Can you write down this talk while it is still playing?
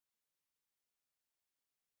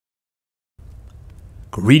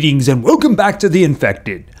Greetings and welcome back to The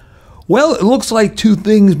Infected. Well, it looks like two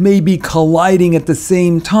things may be colliding at the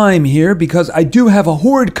same time here because I do have a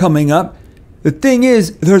horde coming up. The thing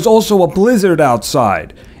is, there's also a blizzard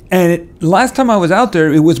outside. And last time I was out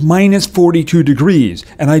there, it was minus 42 degrees.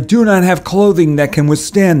 And I do not have clothing that can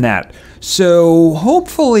withstand that. So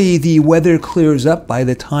hopefully the weather clears up by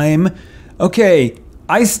the time. Okay,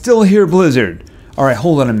 I still hear blizzard. Alright,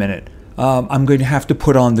 hold on a minute. I'm going to have to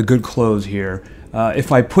put on the good clothes here.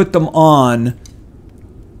 If I put them on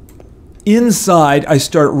inside, I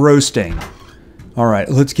start roasting. Alright,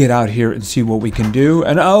 let's get out here and see what we can do.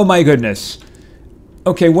 And oh my goodness.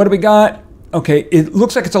 Okay, what do we got? Okay, it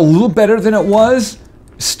looks like it's a little better than it was.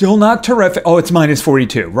 Still not terrific. Oh, it's minus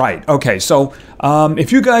 42. Right. Okay, so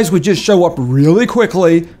if you guys would just show up really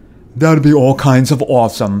quickly, that would be all kinds of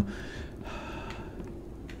awesome.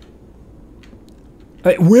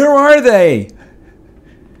 Where are they?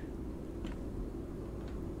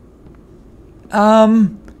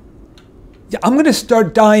 Yeah, I'm gonna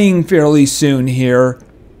start dying fairly soon here.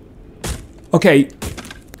 Okay,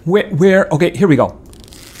 where? Okay, here we go.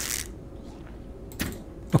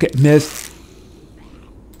 Okay, miss.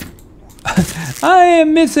 I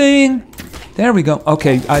am missing. There we go.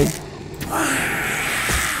 Okay,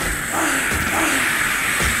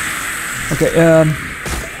 Okay,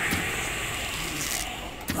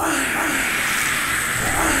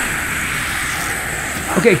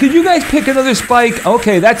 Okay, could you guys pick another spike?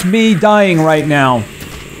 Okay, that's me dying right now.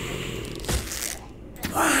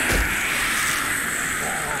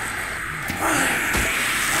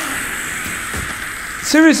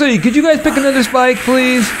 Seriously, could you guys pick another spike,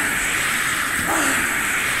 please?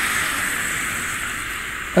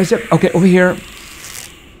 Okay, over here.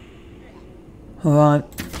 Hold on.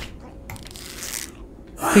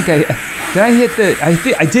 Did I hit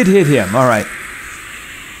the, I did hit him, alright.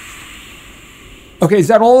 Okay, is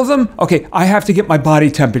that all of them? Okay, I have to get my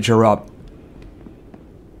body temperature up.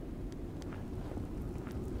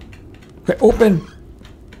 Okay, open.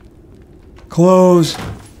 Close.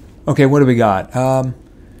 Okay, what do we got?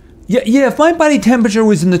 Yeah, if my body temperature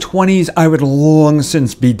was in the 20s, I would long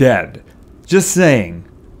since be dead. Just saying.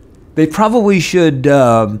 They probably should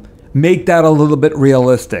make that a little bit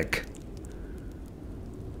realistic.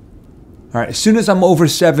 Alright, as soon as I'm over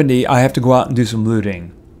 70, I have to go out and do some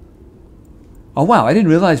looting. Oh wow, I didn't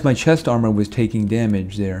realize my chest armor was taking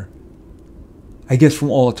damage there. I guess from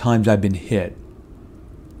all the times I've been hit.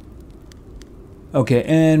 Okay,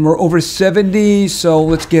 and we're over 70, so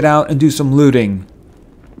let's get out and do some looting.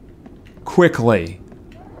 Quickly.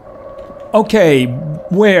 Okay,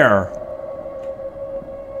 where?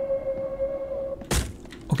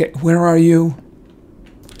 Okay, where are you?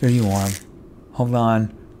 There you are. Hold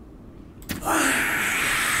on.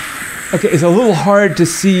 Okay, it's a little hard to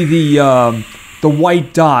see the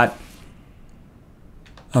white dot,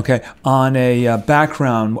 okay, on a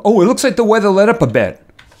background. Oh, it looks like the weather let up a bit.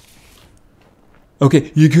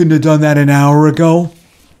 Okay, you couldn't have done that an hour ago?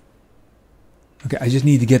 Okay, I just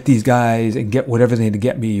need to get these guys and get whatever they need to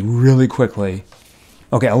get me really quickly.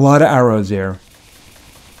 Okay, a lot of arrows there.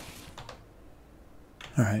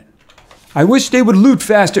 Alright. I wish they would loot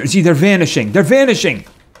faster. See, they're vanishing. They're vanishing!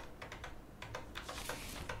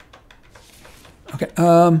 Okay,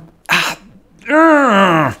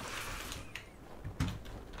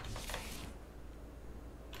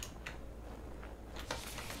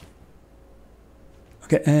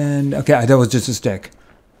 Okay, and okay, that was just a stick.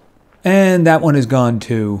 And that one is gone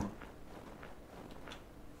too.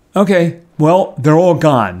 Okay, well, they're all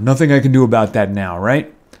gone. Nothing I can do about that now,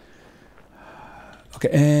 right? Okay,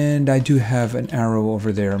 and I do have an arrow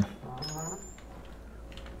over there.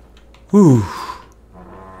 Whew.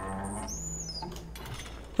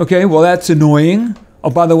 Okay, well that's annoying. Oh,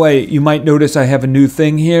 by the way, you might notice I have a new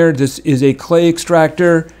thing here. This is a clay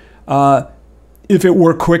extractor. If it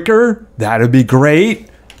were quicker, that would be great.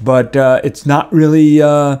 But it's not really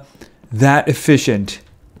that efficient.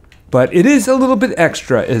 But it is a little bit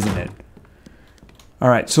extra, isn't it?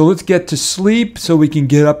 Alright, so let's get to sleep so we can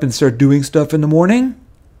get up and start doing stuff in the morning.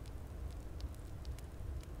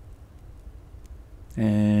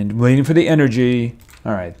 And waiting for the energy.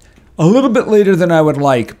 Alright. A little bit later than I would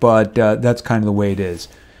like, but that's kind of the way it is.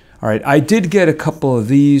 Alright, I did get a couple of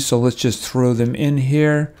these, so let's just throw them in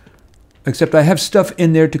here. Except I have stuff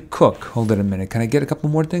in there to cook. Hold it a minute. Can I get a couple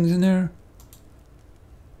more things in there?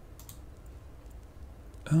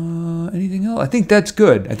 Anything else? I think that's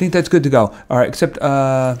good. I think that's good to go. Alright, except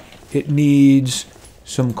it needs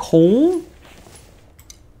some coal.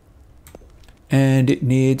 And it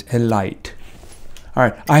needs a light.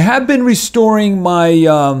 Alright, I have been restoring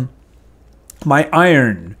my my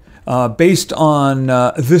iron based on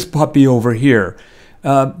this puppy over here.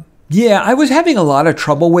 Yeah, I was having a lot of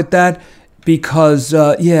trouble with that because,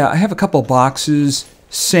 yeah, I have a couple boxes,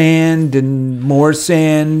 sand and more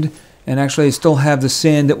sand, and actually I still have the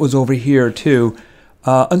sand that was over here too.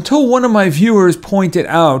 Until one of my viewers pointed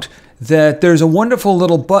out that there's a wonderful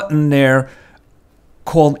little button there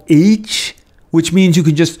called H, which means you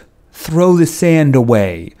can just throw the sand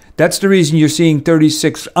away. That's the reason you're seeing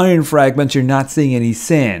 36 iron fragments, you're not seeing any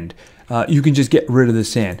sand. You can just get rid of the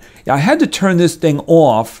sand. I had to turn this thing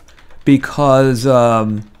off because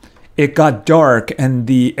it got dark and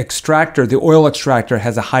the extractor, the oil extractor,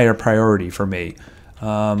 has a higher priority for me.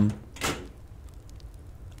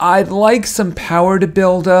 I'd like some power to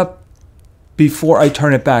build up before I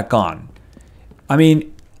turn it back on. I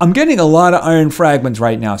mean, I'm getting a lot of iron fragments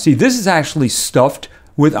right now. See, this is actually stuffed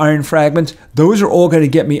with iron fragments. Those are all going to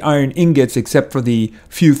get me iron ingots except for the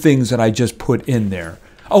few things that I just put in there.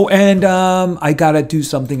 Oh, and I got to do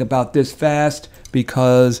something about this fast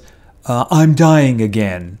because I'm dying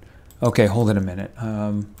again. Okay, hold it a minute.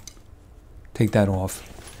 Take that off.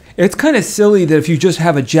 It's kind of silly that if you just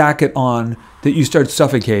have a jacket on that you start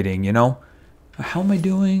suffocating, you know? How am I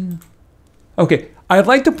doing? Okay, I'd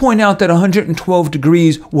like to point out that 112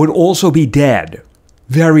 degrees would also be dead.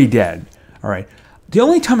 Very dead. All right. The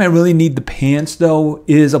only time I really need the pants, though,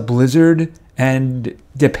 is a blizzard. And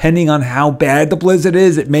depending on how bad the blizzard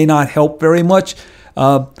is, it may not help very much.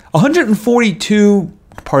 142,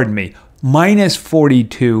 pardon me, minus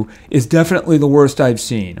 42 is definitely the worst I've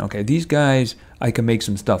seen. Okay, these guys, I can make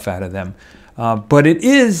some stuff out of them. But it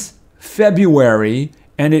is February,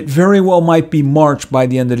 and it very well might be March by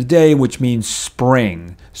the end of the day, which means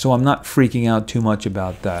spring. So I'm not freaking out too much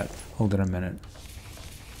about that. Hold it a minute.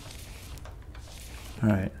 All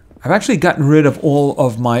right. I've actually gotten rid of all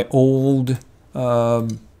of my old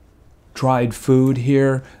dried food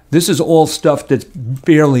here. This is all stuff that's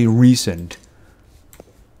fairly recent.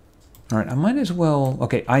 All right, I might as well...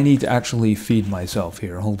 Okay, I need to actually feed myself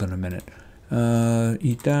here. Hold on a minute.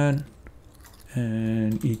 Eat that.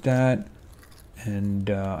 And eat that. And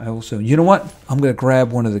I also... You know what? I'm going to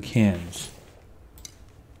grab one of the cans.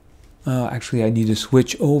 Actually, I need to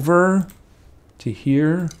switch over to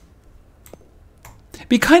here.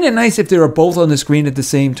 Be kind of nice if they were both on the screen at the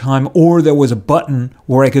same time, or there was a button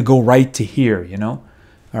where I could go right to here, you know?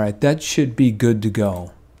 All right, that should be good to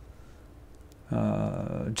go.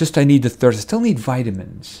 Just I need the thirst. I still need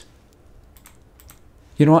vitamins.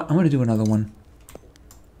 You know what? I'm going to do another one.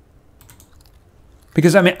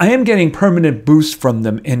 Because, I mean, I am getting permanent boosts from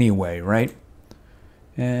them anyway, right?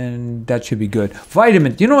 And that should be good.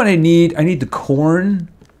 Vitamin. You know what I need? I need the corn.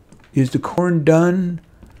 Is the corn done?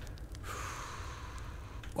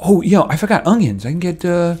 Oh, yeah, I forgot onions. I can get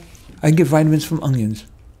vitamins from onions.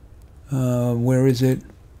 Where is it?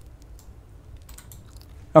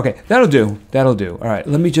 Okay, that'll do. That'll do. All right,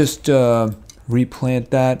 let me just replant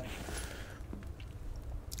that.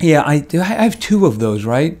 Yeah, I have 2 of those,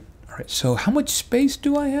 right? All right, so how much space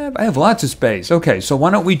do I have? I have lots of space. Okay, so why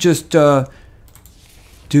don't we just do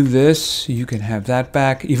this? You can have that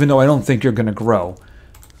back, even though I don't think you're going to grow.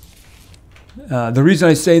 The reason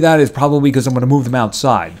I say that is probably because I'm going to move them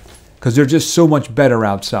outside, because they're just so much better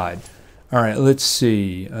outside. All right, let's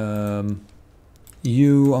see.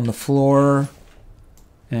 You on the floor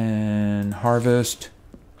and harvest.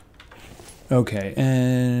 Okay,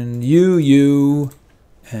 and you,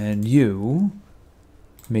 and you.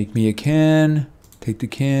 Make me a can. Take the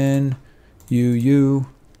can. You.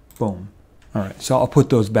 Boom. All right, so I'll put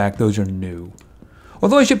those back. Those are new.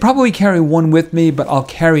 Although I should probably carry one with me, but I'll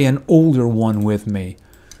carry an older one with me.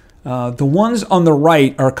 The ones on the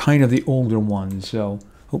right are kind of the older ones, so...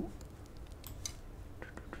 Oh.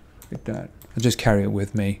 Like that. I'll just carry it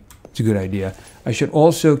with me. It's a good idea. I should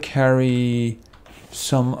also carry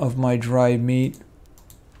some of my dried meat.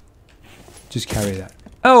 Just carry that.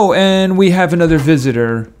 Oh, and we have another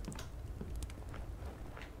visitor.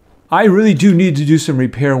 I really do need to do some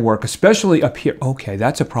repair work, especially up here. Okay,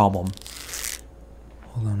 that's a problem.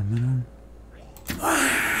 Hold on a minute.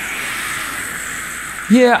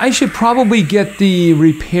 Yeah, I should probably get the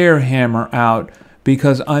repair hammer out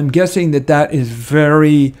because I'm guessing that that is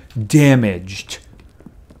very damaged.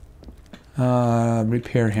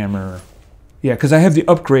 Repair hammer. Yeah, because I have the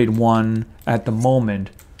upgrade one at the moment.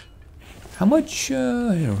 How much, you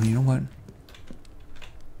know what?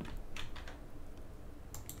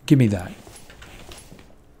 Give me that.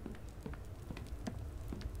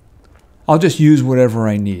 I'll just use whatever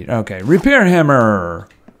I need. Okay, repair hammer.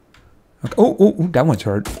 Okay. Oh, that one's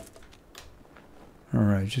hurt. All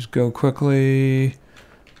right, just go quickly.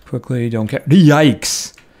 Quickly, don't care.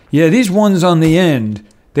 Yikes. Yeah, these ones on the end,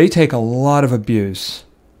 They take a lot of abuse.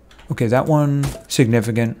 Okay, that one,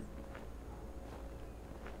 significant.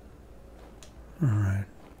 Alright.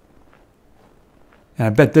 And I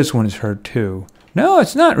bet this one is hurt too. No,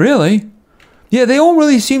 it's not really. Yeah, they all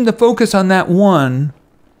really seem to focus on that one.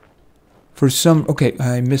 For some... Okay,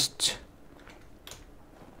 I missed...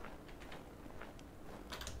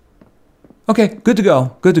 Okay, good to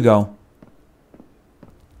go. Good to go.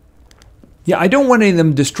 Yeah, I don't want any of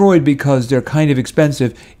them destroyed because they're kind of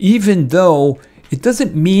expensive, even though it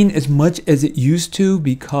doesn't mean as much as it used to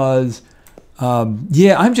because,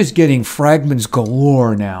 yeah, I'm just getting fragments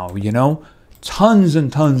galore now, you know? Tons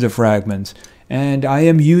and tons of fragments. And I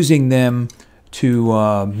am using them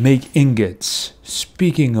to make ingots.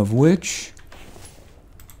 Speaking of which,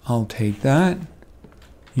 I'll take that.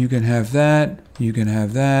 You can have that. You can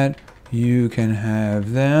have that. You can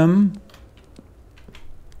have them.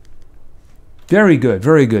 Very good,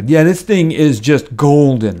 very good. Yeah, this thing is just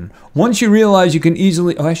golden. Once you realize you can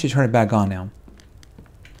easily... Oh, I should turn it back on now.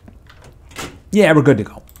 Yeah, we're good to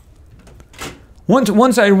go.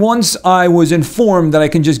 Once I was informed that I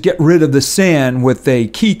can just get rid of the sand with a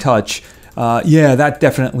key touch, yeah, that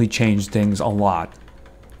definitely changed things a lot.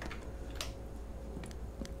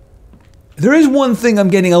 There is one thing I'm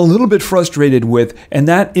getting a little bit frustrated with, and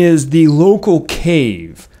that is the local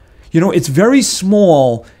cave. You know, it's very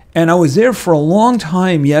small, and I was there for a long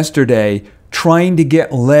time yesterday trying to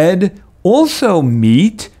get lead, also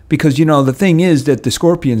meat, because, you know, the thing is that the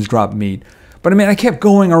scorpions drop meat. But I mean, I kept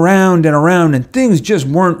going around and around, and things just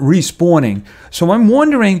weren't respawning. So I'm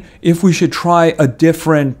wondering if we should try a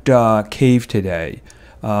different cave today.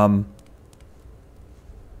 I'd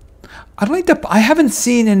like to... I haven't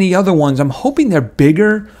seen any other ones. I'm hoping they're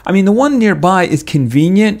bigger. I mean, the one nearby is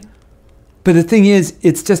convenient, but the thing is,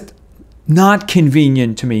 it's just not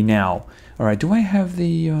convenient to me now. All right, do I have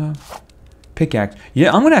the pickaxe?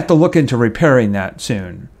 Yeah, I'm going to have to look into repairing that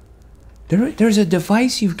soon. There's a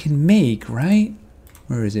device you can make, right?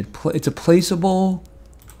 Where is it? It's a placeable...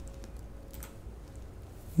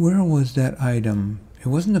 Where was that item? It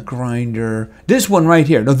wasn't a grinder. This one right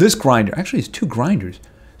here. No, this grinder. Actually, it's two grinders.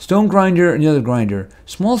 Stone grinder and the other grinder.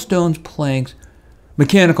 Small stones, planks,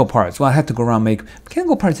 mechanical parts. Well, I have to go around and make...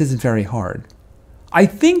 Mechanical parts isn't very hard. I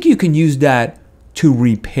think you can use that to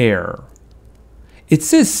repair. It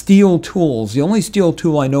says steel tools. The only steel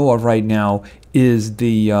tool I know of right now is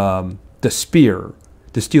the spear.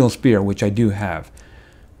 The steel spear, which I do have.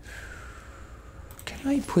 Can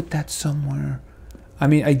I put that somewhere? I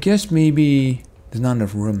mean, I guess maybe there's not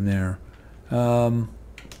enough room there.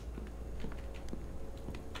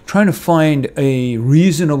 Trying to find a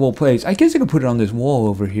reasonable place. I guess I could put it on this wall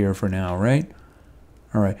over here for now, right?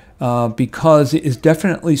 All right, because it is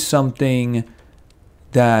definitely something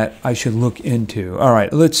that I should look into. All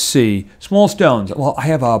right, let's see. Small stones. Well, I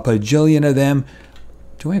have a bajillion of them.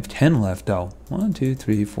 Do I have 10 left, though? 1, 2,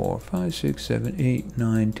 3, 4, 5, 6, 7, 8,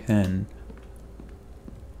 9, 10.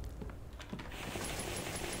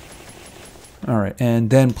 All right, and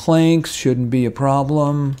then planks shouldn't be a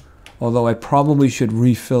problem. Although I probably should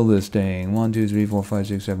refill this thing. 1, 2, 3, 4, 5,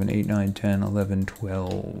 6, 7, 8, 9, 10, 11,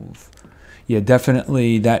 12. Yeah,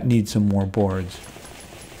 definitely that needs some more boards.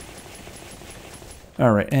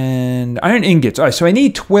 All right, and iron ingots. All right, so I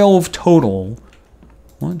need 12 total.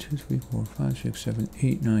 1, 2, 3, 4, 5, 6, 7,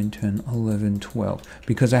 8, 9, 10, 11, 12.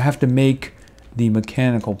 Because I have to make the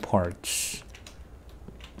mechanical parts.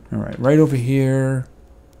 All right, right over here.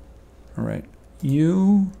 All right,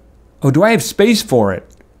 you... Oh, do I have space for it?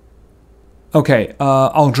 Okay,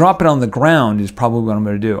 I'll drop it on the ground is probably what I'm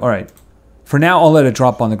going to do. All right. For now, I'll let it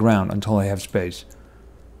drop on the ground until I have space.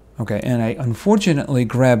 Okay, and I unfortunately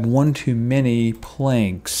grabbed one too many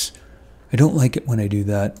planks. I don't like it when I do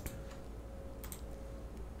that.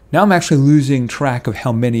 Now I'm actually losing track of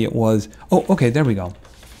how many it was. Oh, okay, there we go.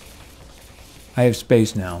 I have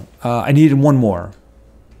space now. I needed one more.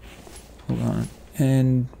 Hold on.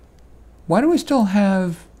 And why do I still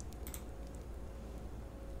have...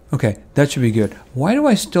 Okay, that should be good. Why do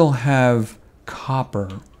I still have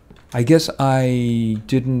copper? I guess I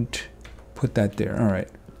didn't put that there. All right.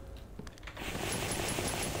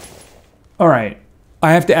 All right.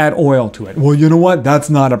 I have to add oil to it. Well, you know what? That's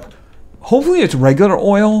not a... Hopefully it's regular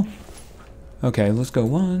oil. Okay, let's go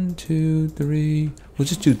 1, 2, 3. We'll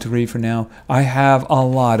just do 3 for now. I have a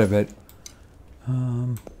lot of it.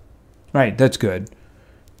 Right, that's good.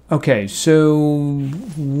 Okay, so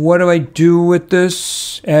what do I do with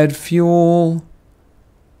this? Add fuel.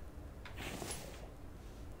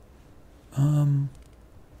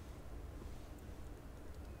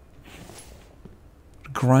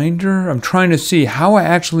 Grinder? I'm trying to see how I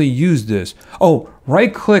actually use this. Oh,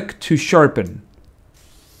 right click to sharpen.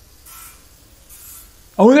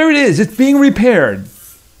 Oh, there it is. It's being repaired.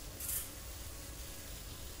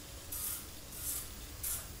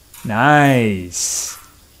 Nice.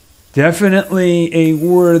 Definitely a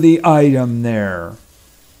worthy item there.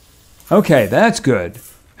 Okay, that's good.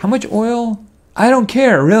 How much oil? I don't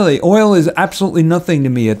care, really. Oil is absolutely nothing to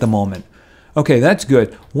me at the moment. Okay, that's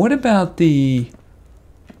good. What about the...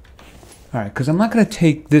 All right, because I'm not going to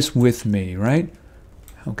take this with me, right?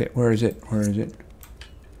 Okay, where is it? Where is it?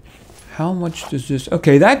 How much does this...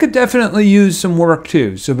 Okay, that could definitely use some work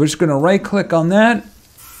too. So we're just going to right-click on that.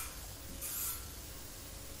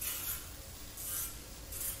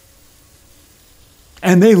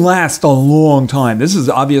 And they last a long time. This is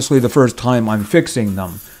obviously the first time I'm fixing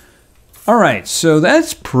them. All right, so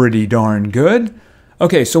that's pretty darn good.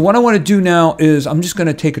 Okay, so what I want to do now is I'm just going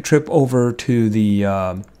to take a trip over to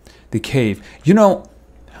the cave. You know,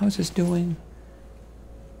 how is this doing?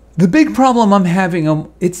 The big problem I'm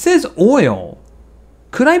having, it says oil.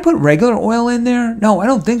 Could I put regular oil in there? No, I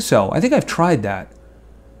don't think so. I think I've tried that.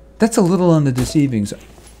 That's a little on the deceiving side.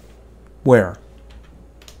 Where?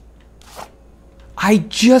 I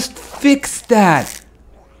just fixed that.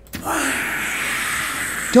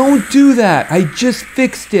 Don't do that. I just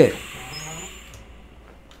fixed it.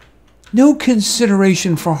 No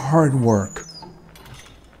consideration for hard work.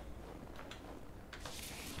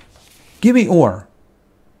 Give me ore.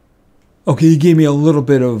 Okay, you gave me a little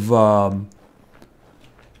bit of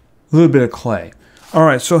clay. All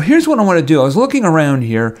right, so here's what I want to do. I was looking around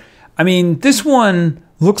here. I mean, this one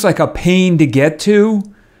looks like a pain to get to.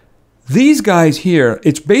 These guys here,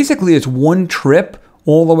 it's one trip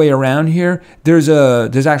all the way around here. There's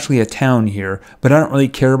actually a town here, but I don't really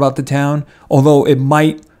care about the town. Although it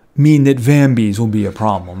might mean that Vambies will be a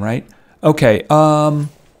problem, right? Okay,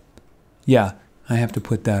 yeah, I have to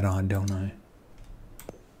put that on, don't I?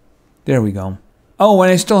 There we go. Oh,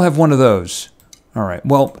 and I still have one of those. All right,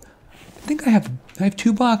 well, I think I have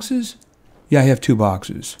 2 boxes? Yeah, I have 2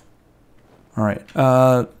 boxes. All right,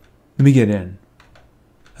 let me get in.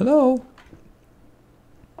 Hello?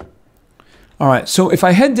 All right, so if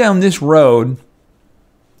I head down this road,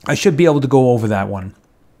 I should be able to go over that one.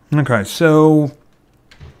 Okay, so...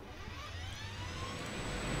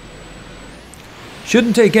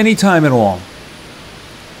 shouldn't take any time at all.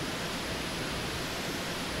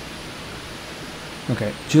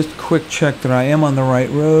 Okay, just quick check that I am on the right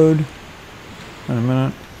road. Wait a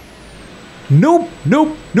minute. Nope,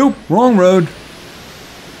 nope, nope, wrong road.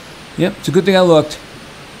 Yep, it's a good thing I looked.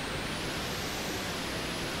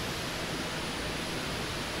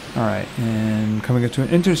 All right, and coming up to an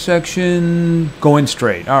intersection, going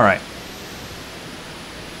straight. All right.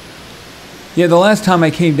 Yeah, the last time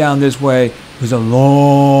I came down this way was a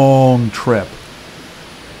long trip.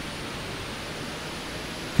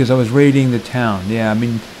 Because I was raiding the town. Yeah, I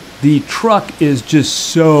mean, the truck is just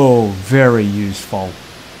so very useful.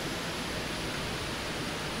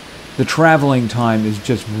 The traveling time is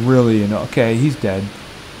just really... Okay, he's dead.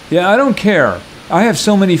 Yeah, I don't care. I have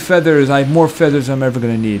so many feathers. I have more feathers than I'm ever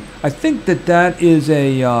going to need. I think that is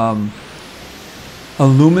a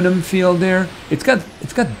aluminum field there. It's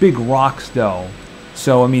got big rocks though.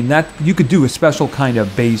 So I mean that you could do a special kind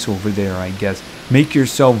of base over there, I guess. Make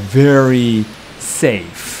yourself very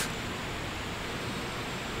safe.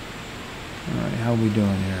 All right, how are we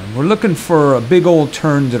doing here? We're looking for a big old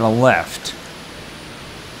turn to the left.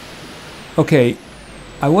 Okay,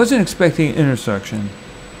 I wasn't expecting an intersection.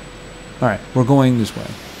 All right, we're going this way.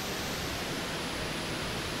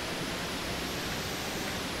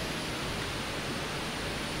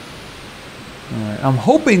 All right, I'm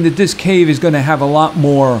hoping that this cave is going to have a lot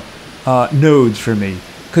more nodes for me,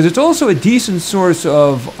 because it's also a decent source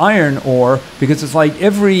of iron ore, because it's like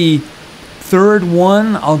every third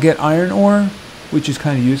one I'll get iron ore, which is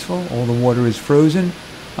kind of useful. All the water is frozen.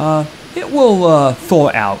 It will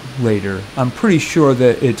thaw out later. I'm pretty sure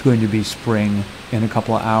that it's going to be spring in a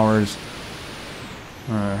couple of hours.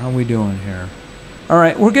 All right, how are we doing here? All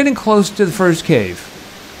right, we're getting close to the first cave.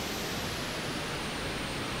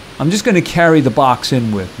 I'm just going to carry the box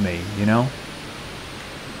in with me, you know?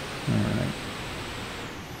 All right.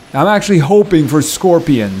 I'm actually hoping for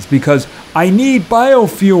scorpions because I need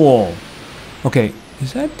biofuel. Okay,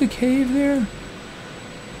 is that the cave there?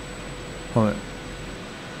 Hold on.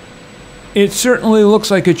 It certainly looks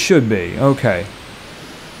like it should be. Okay.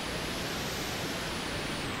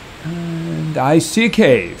 And I see a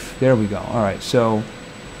cave. There we go. All right, so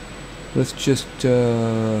let's just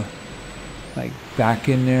like back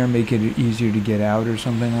in there, make it easier to get out or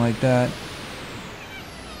something like that.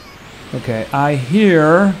 Okay, I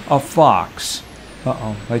hear a fox.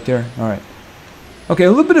 Uh-oh, right there. All right. Okay, a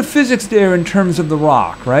little bit of physics there in terms of the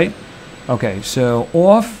rock, right? Okay, so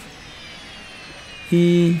off.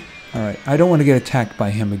 E. Alright, I don't want to get attacked by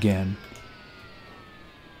him again.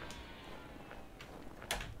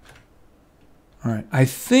 Alright, I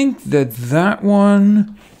think that that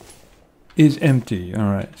one is empty.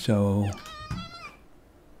 Alright, so...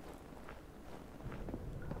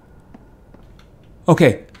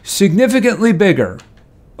 Okay, significantly bigger.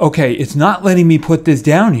 Okay, it's not letting me put this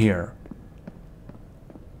down here.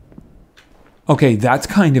 Okay, that's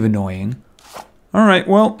kind of annoying. Alright,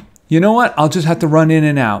 well, you know what? I'll just have to run in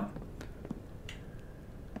and out.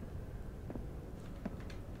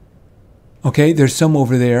 Okay, there's some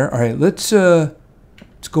over there. Alright, let's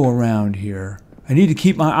go around here. I need to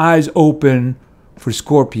keep my eyes open for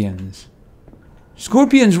scorpions.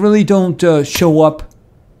 Scorpions really don't show up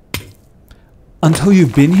until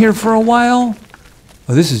you've been here for a while.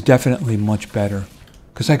 Oh, this is definitely much better.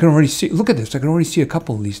 Because I can already see... Look at this. I can already see a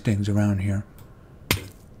couple of these things around here.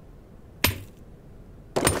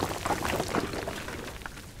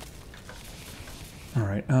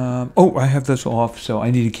 Alright. Oh, I have this off, so I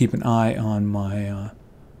need to keep an eye on my...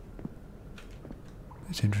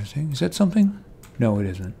 That's interesting. Is that something? No, it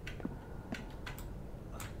isn't.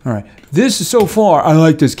 Alright. This is so far, I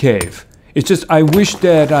like this cave. It's just, I wish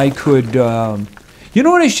that I could... you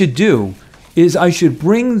know what I should do? Is I should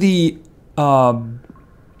bring the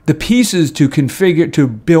pieces to configure, to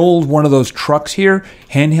build one of those trucks here,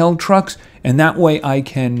 handheld trucks, and that way I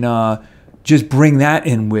can just bring that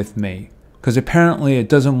in with me. Because apparently it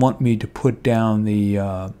doesn't want me to put down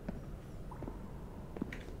the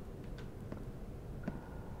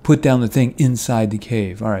thing inside the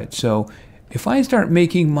cave. All right, so if I start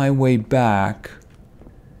making my way back.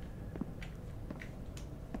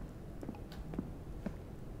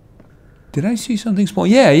 Did I see something small?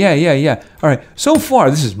 Yeah. All right, so far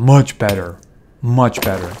this is much better. Much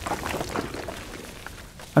better.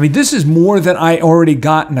 I mean, this is more than I already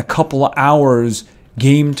got in a couple of hours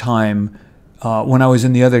game time when I was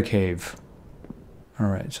in the other cave. All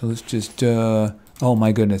right, so let's just... oh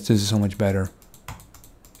my goodness, this is so much better.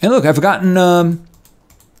 And look, I've gotten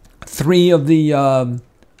 3 of the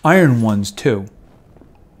iron ones too.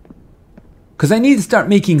 Because I need to start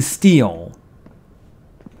making steel.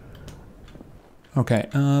 Okay,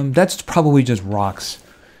 that's probably just rocks.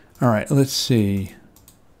 All right, let's see.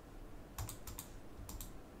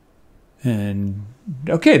 And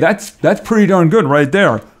okay, that's pretty darn good right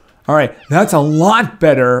there. All right, that's a lot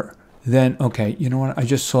better than... Okay, you know what? I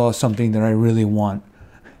just saw something that I really want,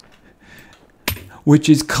 which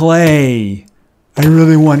is clay. I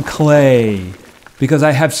really want clay because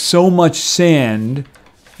I have so much sand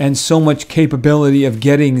and so much capability of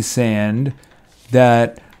getting sand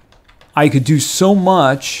that I could do so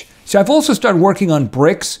much. See, I've also started working on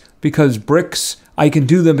bricks because bricks, I can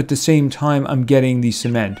do them at the same time I'm getting the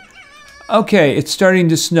cement. Okay, it's starting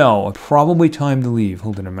to snow. Probably time to leave.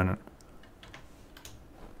 Hold on a minute.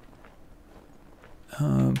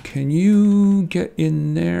 Can you get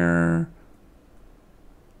in there?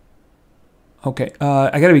 Okay,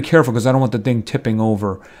 I gotta be careful because I don't want the thing tipping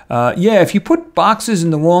over. Yeah, if you put boxes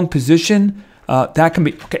in the wrong position, that can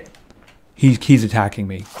be... Okay, he's attacking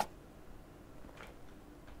me.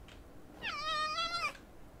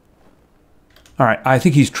 All right, I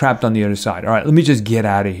think he's trapped on the other side. All right, let me just get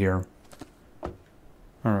out of here.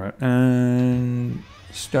 All right, and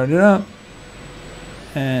start it up.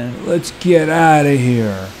 And let's get out of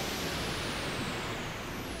here.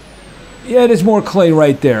 Yeah, there's more clay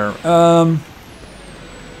right there. Oh,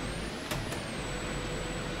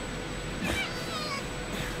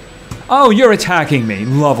 you're attacking me.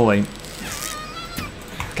 Lovely.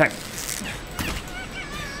 Okay.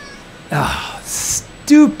 Ah,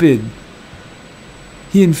 stupid.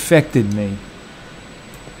 He infected me.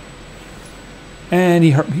 And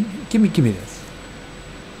he hurt me. Give me this.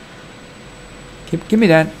 Give me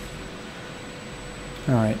that.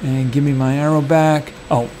 Alright, and give me my arrow back.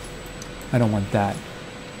 Oh, I don't want that.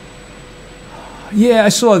 Yeah, I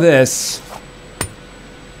saw this.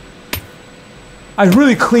 I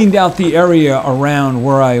really cleaned out the area around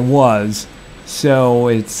where I was. So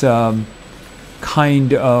it's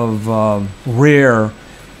kind of rare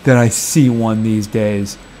that I see one these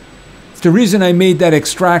days. The reason I made that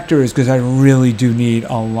extractor is because I really do need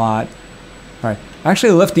a lot. Alright,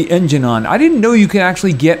 actually I left the engine on. I didn't know you could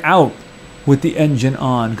actually get out with the engine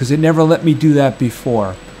on because it never let me do that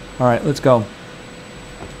before. Alright, let's go.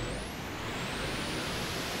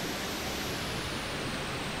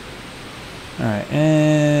 Alright,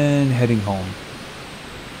 and heading home.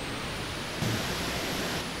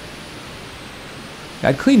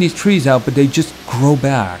 I'd clean these trees out, but they just grow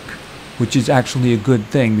back, which is actually a good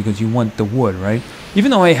thing because you want the wood, right?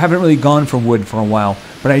 Even though I haven't really gone for wood for a while.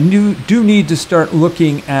 But I do need to start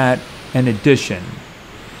looking at an addition.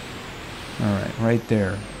 Alright, right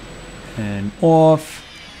there. And off.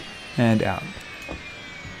 And out.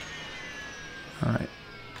 Alright.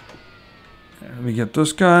 Let me get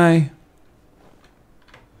this guy.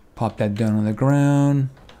 Pop that down on the ground.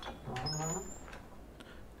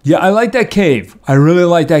 Yeah, I like that cave. I really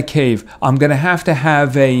like that cave. I'm going to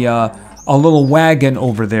have a little wagon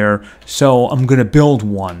over there. So I'm going to build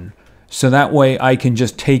one. So that way I can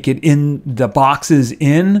just take it in the boxes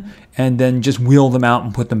in and then just wheel them out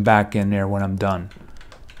and put them back in there when I'm done.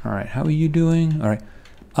 All right, how are you doing? All right.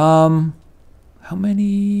 How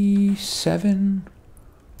many? 7?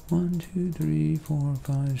 1, 2, 3, 4,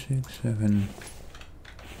 5, 6, 7.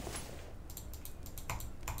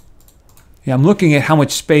 Yeah, I'm looking at how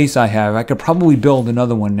much space I have. I could probably build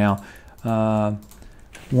another one now.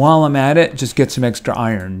 While I'm at it, just get some extra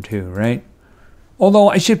iron too, right? Although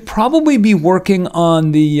I should probably be working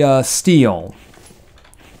on the steel.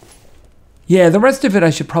 Yeah, the rest of it I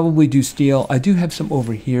should probably do steel. I do have some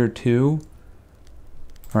over here too.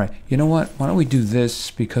 All right, you know what? Why don't we do this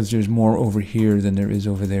because there's more over here than there is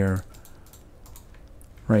over there.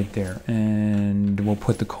 Right there. And we'll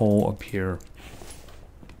put the coal up here.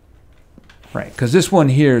 Right, because this one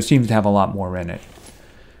here seems to have a lot more in it.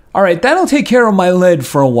 All right, that'll take care of my lead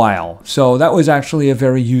for a while. So that was actually a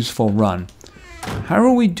very useful run. How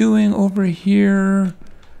are we doing over here?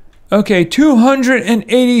 Okay,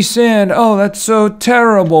 280 sand. Oh, that's so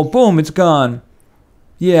terrible. Boom, it's gone.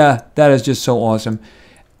 Yeah, that is just so awesome.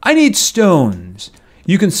 I need stones.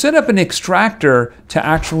 You can set up an extractor to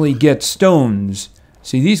actually get stones.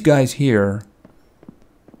 See, these guys here.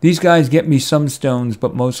 These guys get me some stones,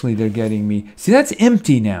 but mostly they're getting me... See, that's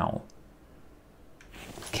empty now.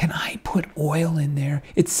 Can I put oil in there?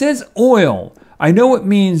 It says oil. I know it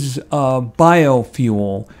means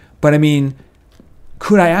biofuel, but I mean,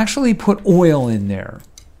 could I actually put oil in there?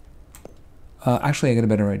 Actually, I got a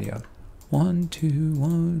better idea. 1, 2,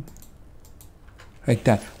 1. Like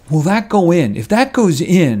that. Will that go in? If that goes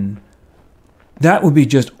in, that would be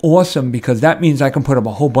just awesome because that means I can put up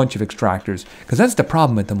a whole bunch of extractors. Because that's the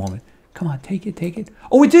problem at the moment. Come on, take it, take it.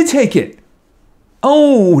 Oh, it did take it.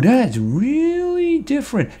 Oh, that's really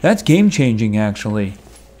different. That's game-changing, actually.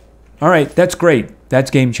 All right, that's great.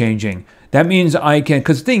 That's game-changing. That means I can...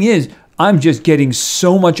 Because the thing is, I'm just getting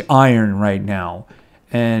so much iron right now.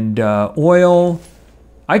 And oil...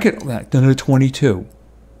 I could... Another 22.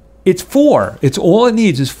 It's 4. It's all it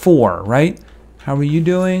needs is 4, right? How are you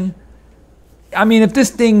doing? I mean, if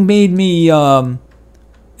this thing made me...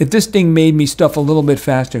 stuff a little bit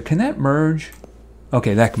faster... Can that merge?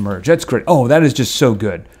 Okay, that can merge. That's great. Oh, that is just so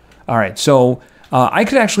good. All right, so I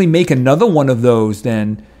could actually make another one of those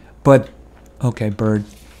then, but okay, bird.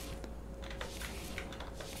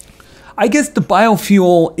 I guess the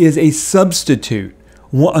biofuel is a substitute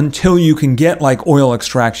until you can get like oil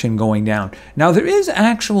extraction going down. Now there is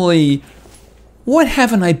actually, what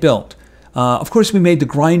haven't I built? Of course, we made the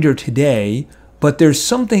grinder today, but there's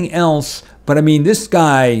something else. But I mean, this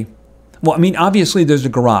guy. Well, I mean, obviously there's a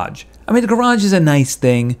garage. I mean, the garage is a nice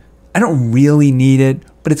thing. I don't really need it,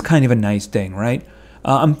 but it's kind of a nice thing, right?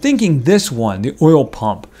 I'm thinking this one, the oil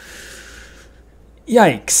pump.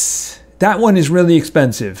 Yikes. That one is really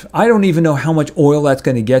expensive. I don't even know how much oil that's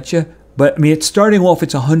going to get you. But, I mean, it's starting off,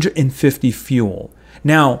 it's 150 fuel.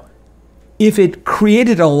 Now, if it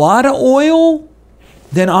created a lot of oil,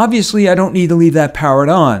 then obviously I don't need to leave that powered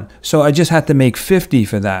on. So I just have to make 50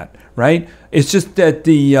 for that, right? It's just that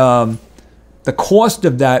the cost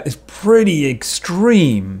of that is pretty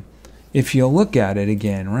extreme if you look at it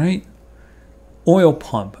again, right? Oil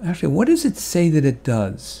pump. Actually, what does it say that it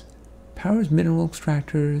does? Powers mineral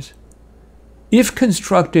extractors. If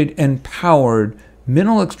constructed and powered,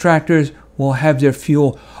 mineral extractors will have their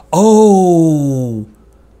fuel. Oh,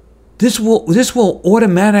 this will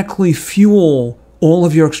automatically fuel all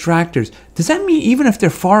of your extractors. Does that mean even if they're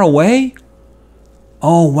far away?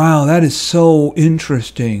 Oh, wow, that is so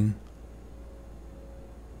interesting.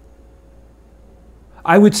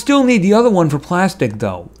 I would still need the other one for plastic,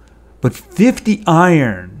 though. But 50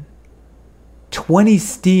 iron, 20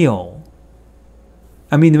 steel.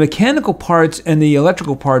 I mean, the mechanical parts and the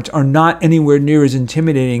electrical parts are not anywhere near as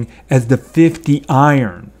intimidating as the 50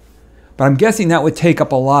 iron. But I'm guessing that would take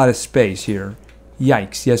up a lot of space here.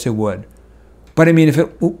 Yikes, yes it would. But I mean,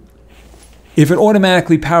 if it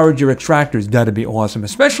automatically powered your extractors, that'd be awesome.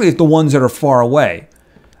 Especially if the ones that are far away.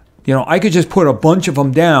 You know, I could just put a bunch of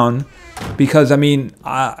them down because, I mean,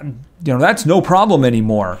 you know, that's no problem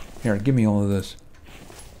anymore. Here, give me all of this.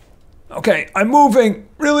 Okay, I'm moving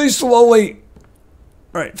really slowly.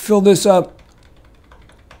 All right, fill this up.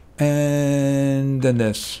 and then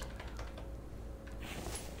this.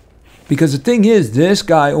 Because the thing is, this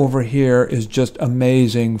guy over here is just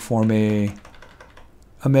amazing for me.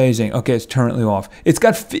 Amazing. Okay, it's currently off. It's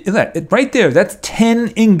got, right there, that's 10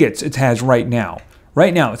 ingots it has right now.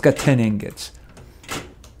 Right now, it's got 10 ingots.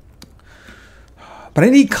 But I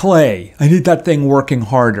need clay. I need that thing working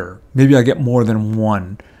harder. Maybe I get more than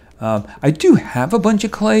one. I do have a bunch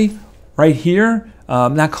of clay right here.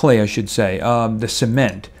 Not clay, I should say. The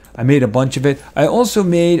cement. I made a bunch of it. I also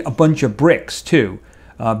made a bunch of bricks, too.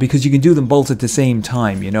 Because you can do them both at the same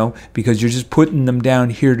time, you know? Because you're just putting them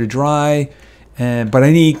down here to dry. But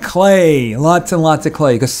I need clay, lots and lots of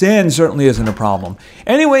clay, because sand certainly isn't a problem.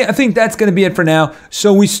 Anyway, I think that's going to be it for now.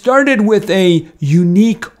 So we started with a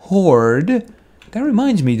unique horde. That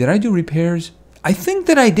reminds me, did I do repairs? I think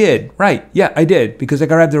that I did. Right, yeah, I did, because I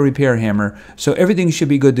grabbed the repair hammer. So everything should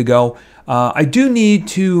be good to go. I do need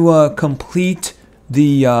to complete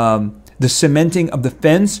the cementing of the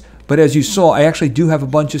fence. But as you saw, I actually do have a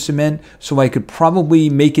bunch of cement, so I could probably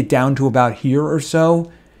make it down to about here or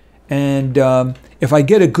so. And if I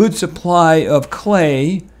get a good supply of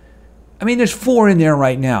clay, I mean, there's 4 in there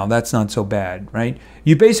right now. That's not so bad, right?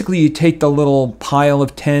 You take the little pile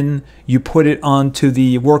of 10, you put it onto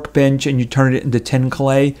the workbench, and you turn it into 10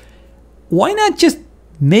 clay. Why not just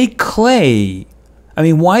make clay? I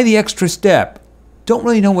mean, why the extra step? Don't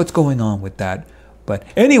really know what's going on with that. But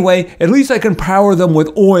anyway, at least I can power them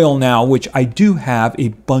with oil now, which I do have a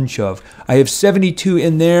bunch of. I have 72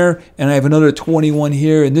 in there, and I have another 21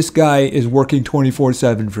 here, and this guy is working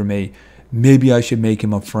 24/7 for me. Maybe I should make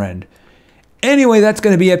him a friend. Anyway, that's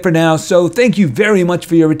going to be it for now, so thank you very much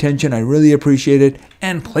for your attention. I really appreciate it,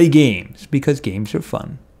 and play games, because games are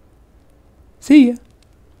fun. See ya.